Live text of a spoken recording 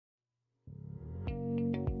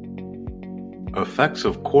Effects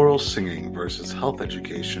of choral singing versus health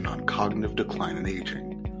education on cognitive decline and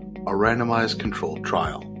aging, a randomized controlled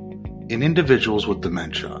trial. In individuals with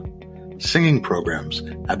dementia, singing programs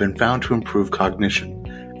have been found to improve cognition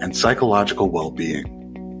and psychological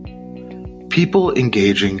well-being. People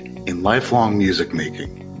engaging in lifelong music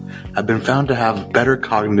making have been found to have better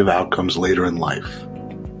cognitive outcomes later in life.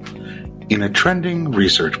 In a trending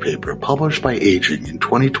research paper published by Aging in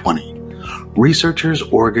 2020, researchers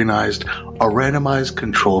organized a randomized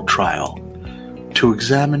controlled trial to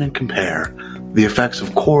examine and compare the effects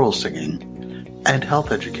of choral singing and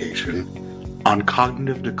health education on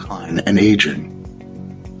cognitive decline and aging.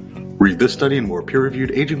 Read this study and more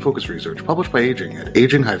peer-reviewed aging-focused research published by Aging at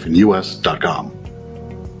aging-us.com.